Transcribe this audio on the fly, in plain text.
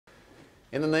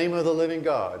In the name of the living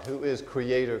God, who is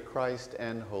Creator, Christ,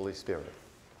 and Holy Spirit.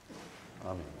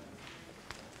 Amen.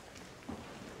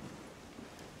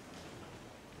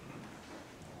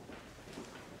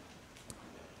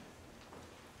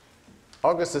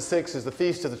 August the 6th is the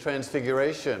Feast of the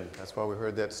Transfiguration. That's why we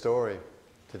heard that story.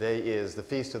 Today is the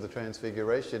Feast of the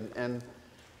Transfiguration, and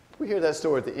we hear that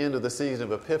story at the end of the season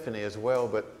of Epiphany as well,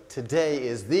 but today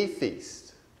is the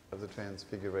Feast of the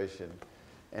Transfiguration.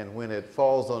 And when it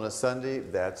falls on a Sunday,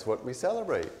 that's what we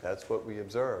celebrate. That's what we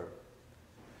observe.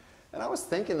 And I was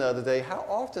thinking the other day, how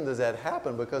often does that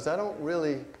happen? Because I don't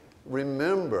really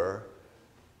remember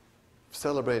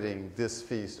celebrating this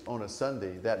feast on a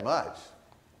Sunday that much.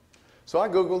 So I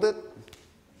Googled it,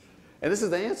 and this is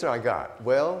the answer I got.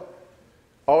 Well,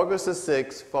 August the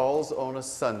 6th falls on a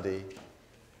Sunday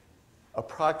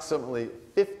approximately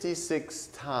 56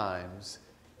 times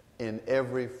in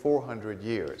every 400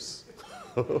 years.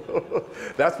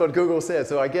 That's what Google said.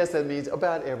 So I guess that means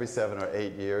about every 7 or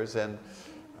 8 years. And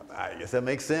I guess that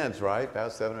makes sense, right?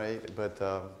 About 7 or 8. But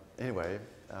anyway,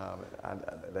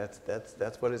 that's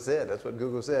what it said. That's what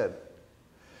Google said.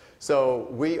 So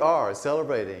we are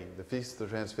celebrating the Feast of the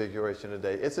Transfiguration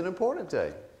today. It's an important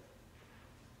day.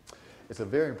 It's a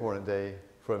very important day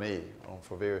for me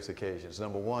for various occasions.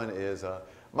 Number one is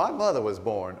my mother was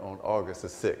born on August the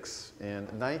 6th in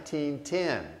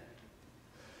 1910.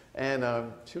 And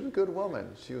she was a good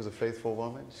woman. She was a faithful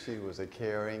woman. She was a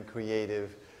caring,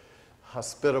 creative,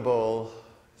 hospitable,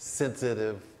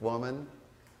 sensitive woman,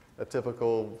 a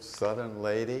typical Southern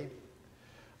lady.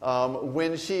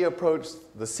 When she approached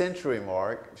the century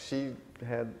mark, she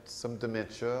had some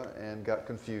dementia and got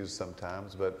confused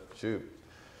sometimes, but shoot,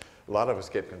 a lot of us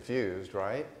get confused,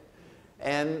 right?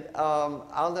 And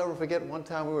I'll never forget one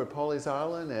time we were at Pawleys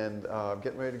Island and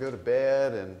getting ready to go to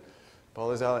bed, and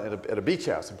Pawleys Island, at a beach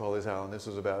house in Pawleys Island. This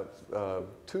was about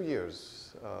 2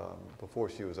 years before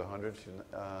she was 100.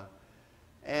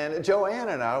 And Joanne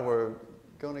and I were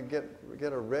going to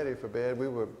get her ready for bed. We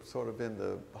were sort of in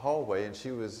the hallway, and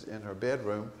she was in her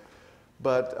bedroom.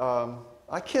 But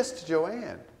I kissed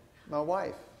Joanne, my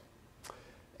wife.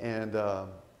 And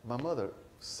my mother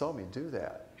saw me do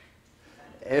that.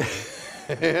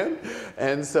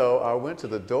 And so I went to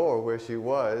the door where she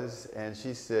was, and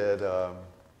she said,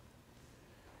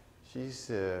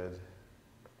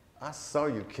 I saw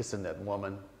you kissing that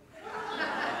woman.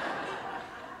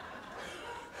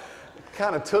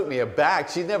 Kind of took me aback.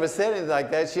 She never said anything like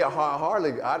that. She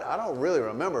hardly, I don't really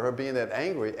remember her being that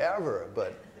angry ever,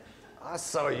 but I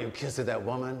saw you kissing that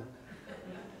woman.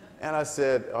 And I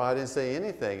said, oh, I didn't say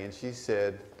anything. And she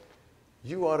said,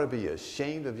 you ought to be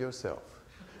ashamed of yourself.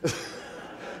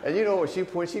 And you know, when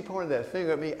she pointed that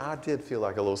finger at me, I did feel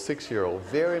like a little 6-year-old,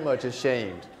 very much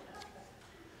ashamed.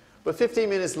 But 15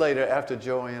 minutes later, after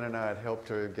Joanne and I had helped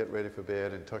her get ready for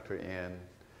bed and tucked her in,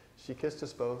 she kissed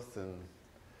us both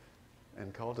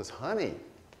and called us honey.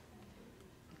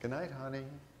 Good night, honey.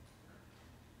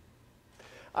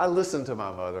 I listened to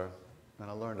my mother, and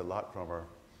I learned a lot from her.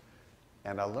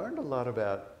 And I learned a lot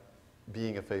about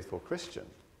being a faithful Christian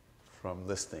from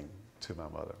listening to my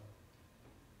mother.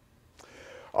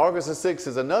 August the 6th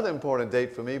is another important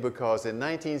date for me because in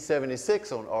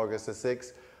 1976, on August the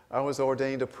 6th, I was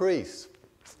ordained a priest.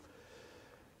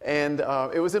 And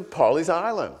it was in Pawleys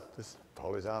Island. This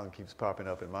Pawleys Island keeps popping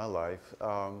up in my life.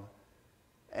 I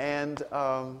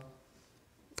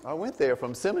went there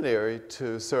from seminary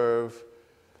to serve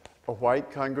a white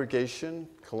congregation,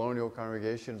 colonial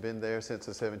congregation, been there since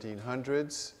the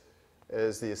 1700s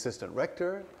as the assistant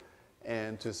rector,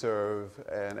 and to serve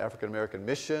an African-American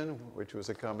mission, which was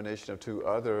a combination of 2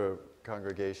 other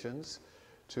congregations,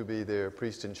 to be their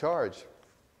priest in charge.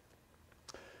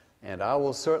 And I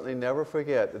will certainly never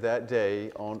forget that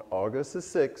day on August the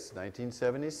 6th,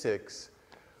 1976,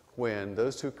 when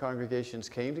those 2 congregations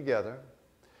came together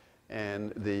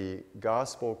and the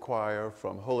gospel choir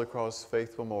from Holy Cross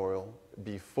Faith Memorial,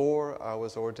 before I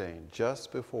was ordained,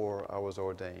 just before I was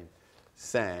ordained,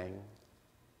 sang,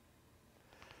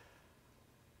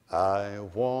 I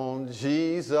want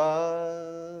Jesus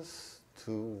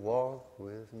to walk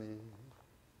with me.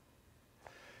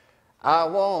 I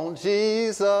want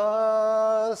Jesus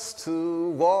to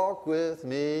walk with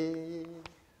me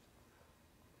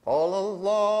all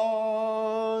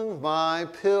along my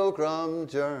pilgrim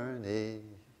journey.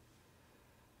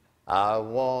 I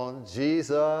want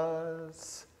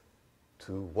Jesus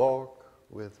to walk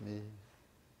with me.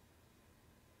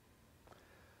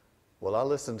 Well, I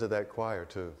listened to that choir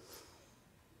too.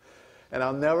 And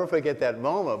I'll never forget that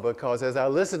moment because as I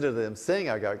listened to them sing,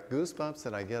 I got goosebumps,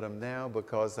 and I get them now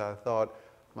because I thought,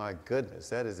 My goodness,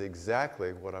 that is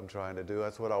exactly what I'm trying to do.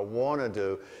 That's what I want to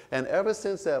do. And ever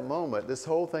since that moment, this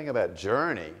whole thing about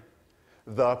journey,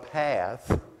 the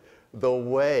path, the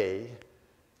way,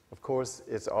 of course,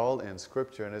 it's all in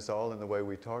Scripture and it's all in the way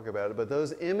we talk about it, but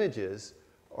those images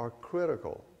are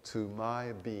critical to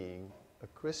my being a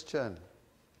Christian,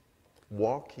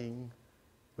 walking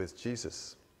with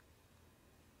Jesus.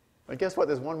 And guess what?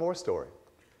 There's one more story.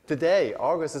 Today,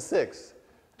 August the 6th,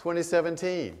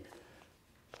 2017,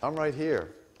 I'm right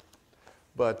here.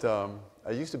 But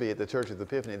I used to be at the Church of the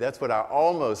Epiphany. That's what I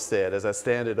almost said as I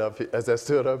stood up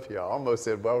here. I almost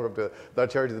said, welcome to the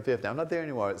Church of the Epiphany. I'm not there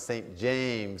anymore. It's St.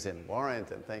 James in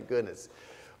Warrenton, thank goodness.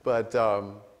 But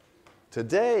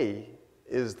today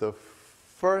is the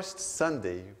first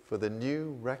Sunday for the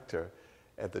new rector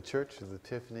at the Church of the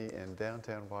Epiphany in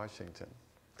downtown Washington.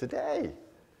 Today,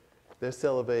 they're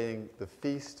celebrating the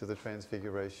Feast of the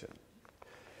Transfiguration.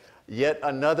 Yet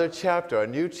another chapter, a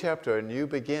new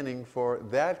beginning for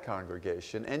that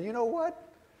congregation. And you know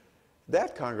what?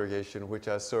 That congregation, which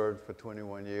I served for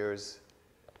 21 years,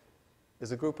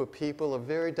 is a group of people, a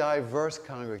very diverse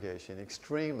congregation,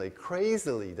 extremely,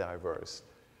 crazily diverse.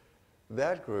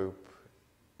 That group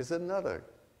is another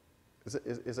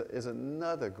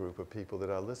group of people that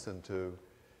I listen to,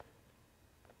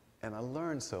 and I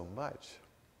learn so much.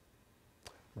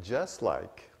 Just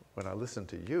like when I listen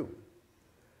to you,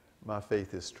 my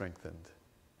faith is strengthened,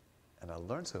 and I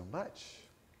learn so much.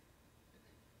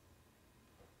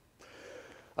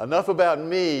 Enough about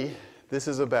me. This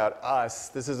is about us.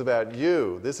 This is about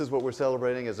you. This is what we're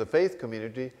celebrating as a faith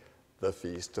community, the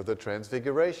Feast of the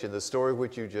Transfiguration, the story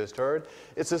which you just heard.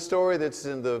 It's a story that's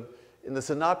in the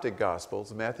Synoptic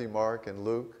Gospels, Matthew, Mark, and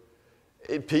Luke.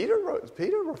 Peter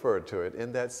referred to it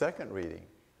in that second reading.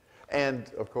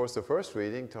 And, of course, the first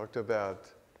reading talked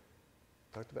about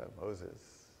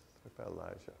Moses, talked about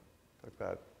Elijah, talked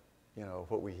about,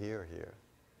 what we hear here.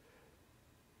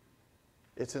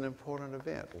 It's an important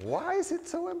event. Why is it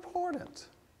so important?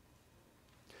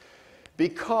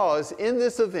 Because in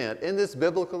this event, in this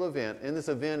biblical event, in this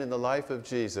event in the life of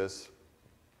Jesus,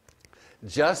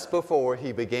 just before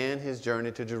he began his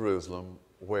journey to Jerusalem,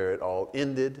 where it all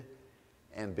ended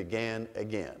and began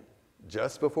again,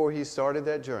 just before he started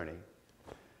that journey,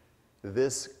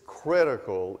 this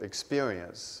critical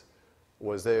experience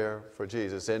was there for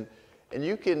Jesus. And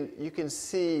you can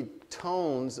see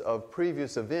tones of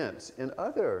previous events in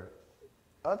other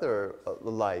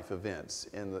life events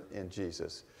in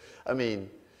Jesus. I mean,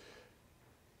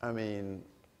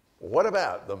 what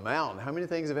about the mountain? How many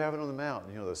things have happened on the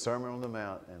mountain? The Sermon on the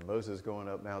Mount and Moses going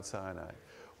up Mount Sinai.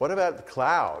 What about the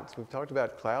clouds? We've talked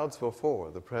about clouds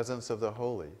before, the presence of the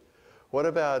holy. What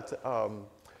about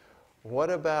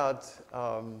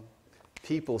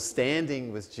people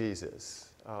standing with Jesus?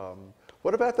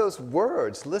 What about those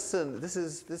words? Listen, this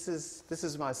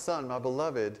is my son, my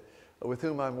beloved, with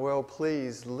whom I'm well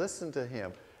pleased. Listen to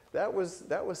him. That was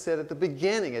said at the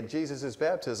beginning, at Jesus'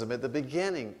 baptism, at the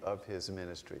beginning of his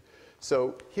ministry.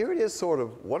 So here it is, sort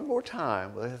of one more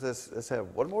time. Let's have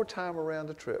one more time around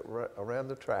the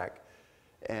track,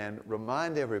 and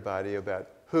remind everybody about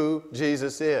who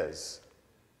Jesus is.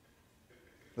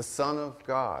 The Son of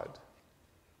God.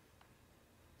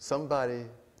 Somebody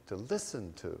to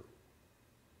listen to.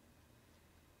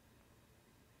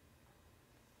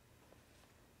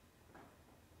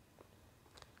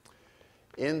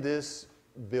 In this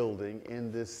building,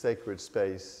 in this sacred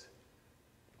space,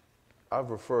 I've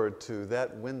referred to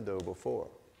that window before.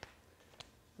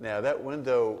 Now, that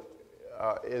window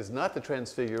is not the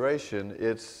Transfiguration,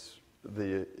 it's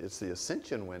the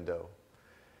Ascension window.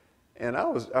 And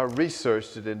I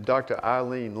researched it in Dr.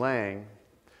 Eileen Lang.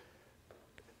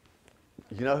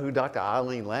 You know who Dr.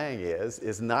 Eileen Lang is?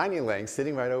 It's Niney Lang,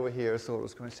 sitting right over here, so it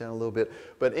was going down a little bit.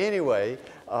 But anyway,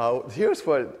 here's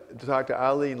what Dr.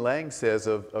 Eileen Lang says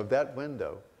of that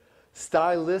window.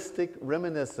 Stylistic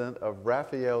reminiscent of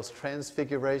Raphael's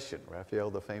Transfiguration. Raphael,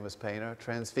 the famous painter.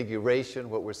 Transfiguration,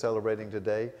 what we're celebrating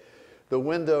today. The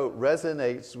window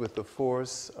resonates with the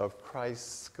force of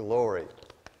Christ's glory.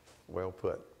 Well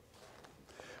put.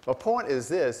 My point is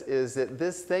that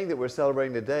this thing that we're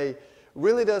celebrating today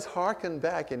really does hearken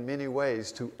back in many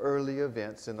ways to early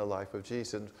events in the life of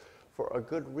Jesus for a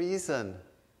good reason.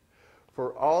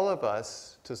 For all of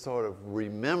us to sort of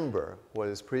remember what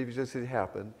has previously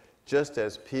happened, just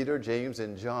as Peter, James,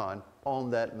 and John on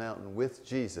that mountain with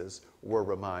Jesus were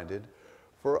reminded,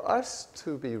 for us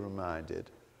to be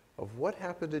reminded of what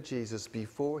happened to Jesus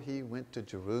before he went to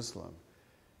Jerusalem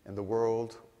and the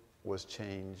world was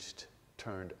changed,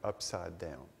 turned upside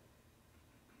down.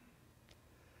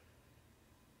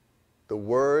 The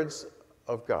words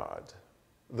of God,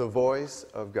 the voice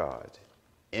of God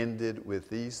ended with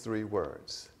these three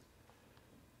words: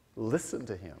 listen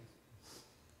to him.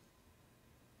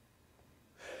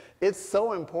 It's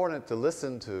so important to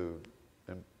listen to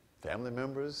family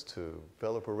members, to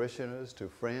fellow parishioners, to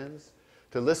friends,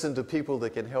 to listen to people that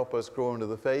can help us grow into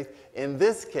the faith. In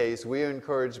this case, we are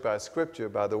encouraged by Scripture,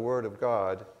 by the Word of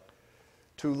God,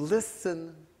 to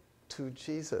listen to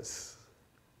Jesus,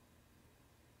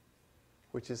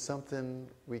 which is something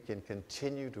we can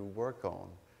continue to work on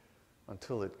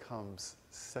until it comes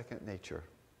second nature.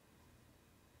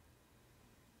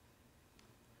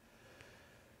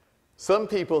 Some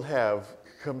people have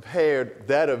compared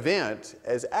that event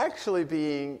as actually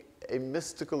being a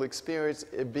mystical experience,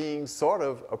 it being sort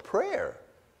of a prayer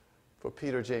for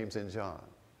Peter, James, and John.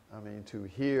 I mean, to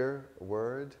hear a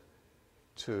word,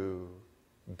 to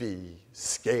be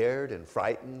scared and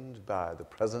frightened by the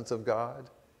presence of God,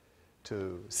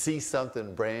 to see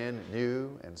something brand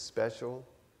new and special.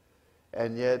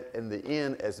 And yet, in the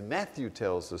end, as Matthew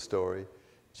tells the story,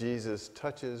 Jesus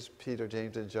touches Peter,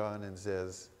 James, and John and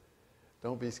says,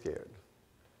 "Don't be scared.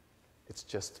 It's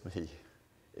just me.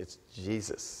 It's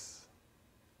Jesus.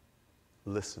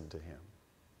 Listen to him."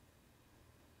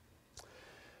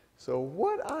 So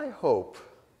what I hope,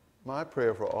 my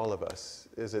prayer for all of us,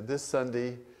 is that this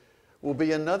Sunday will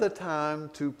be another time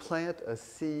to plant a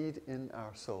seed in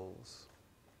our souls.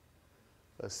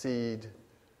 A seed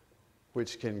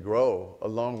which can grow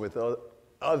along with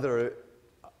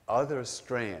other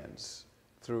strands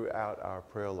throughout our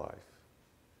prayer life.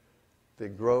 They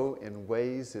grow in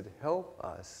ways that help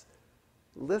us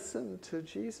listen to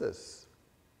Jesus.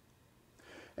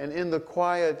 And in the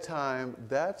quiet time,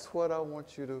 that's what I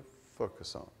want you to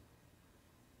focus on.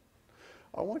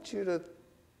 I want you to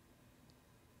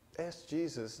ask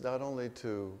Jesus not only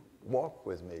to walk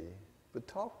with me, but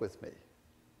talk with me.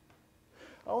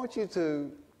 I want you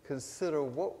to consider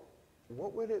what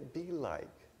would it be like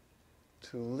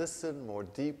to listen more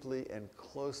deeply and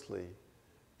closely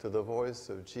to the voice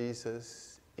of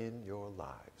Jesus in your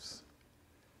lives,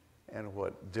 and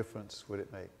what difference would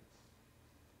it make?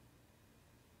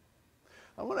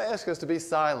 I'm going to ask us to be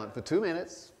silent for 2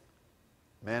 minutes,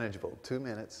 manageable 2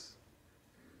 minutes,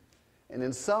 and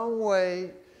in some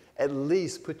way at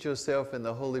least put yourself in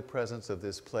the holy presence of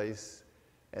this place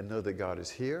and know that God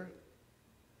is here.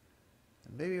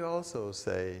 And maybe also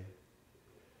say,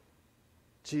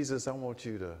 Jesus, I want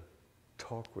you to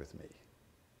talk with me.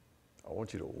 I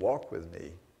want you to walk with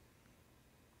me,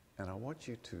 and I want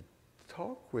you to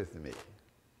talk with me.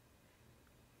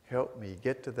 Help me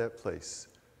get to that place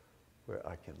where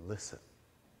I can listen.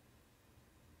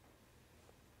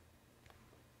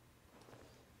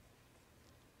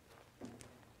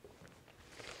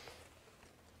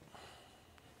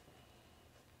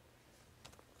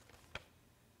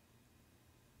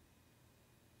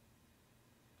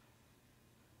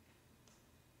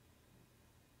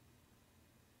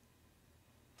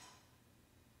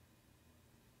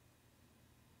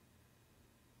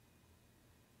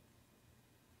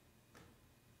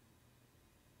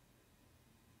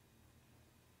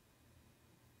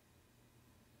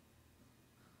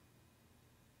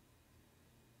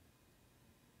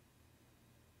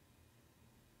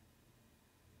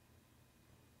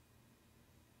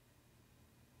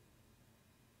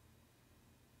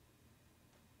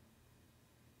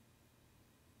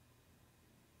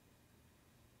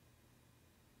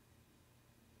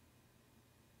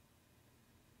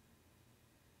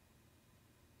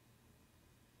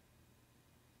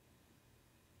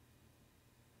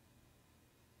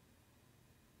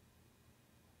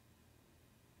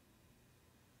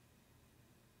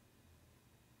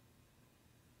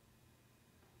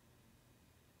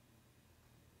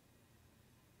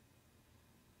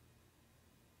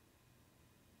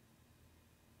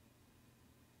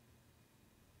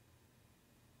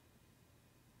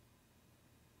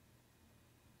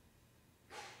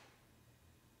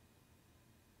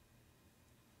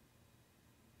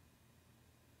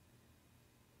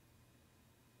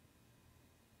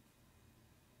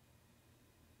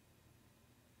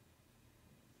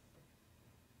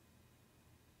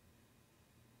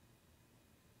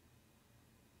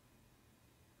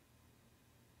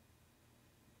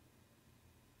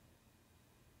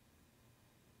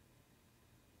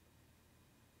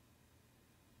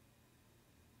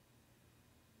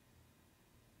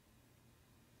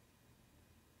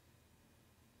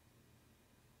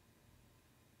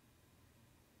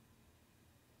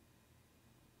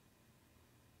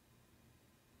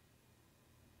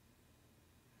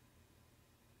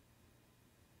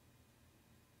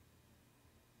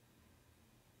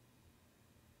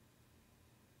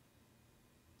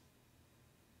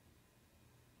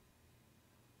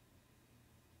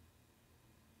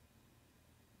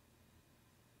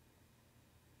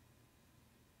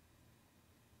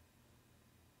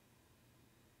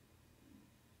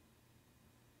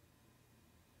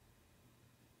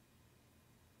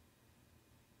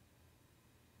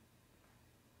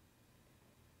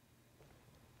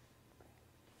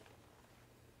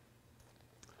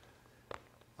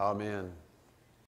 Amen.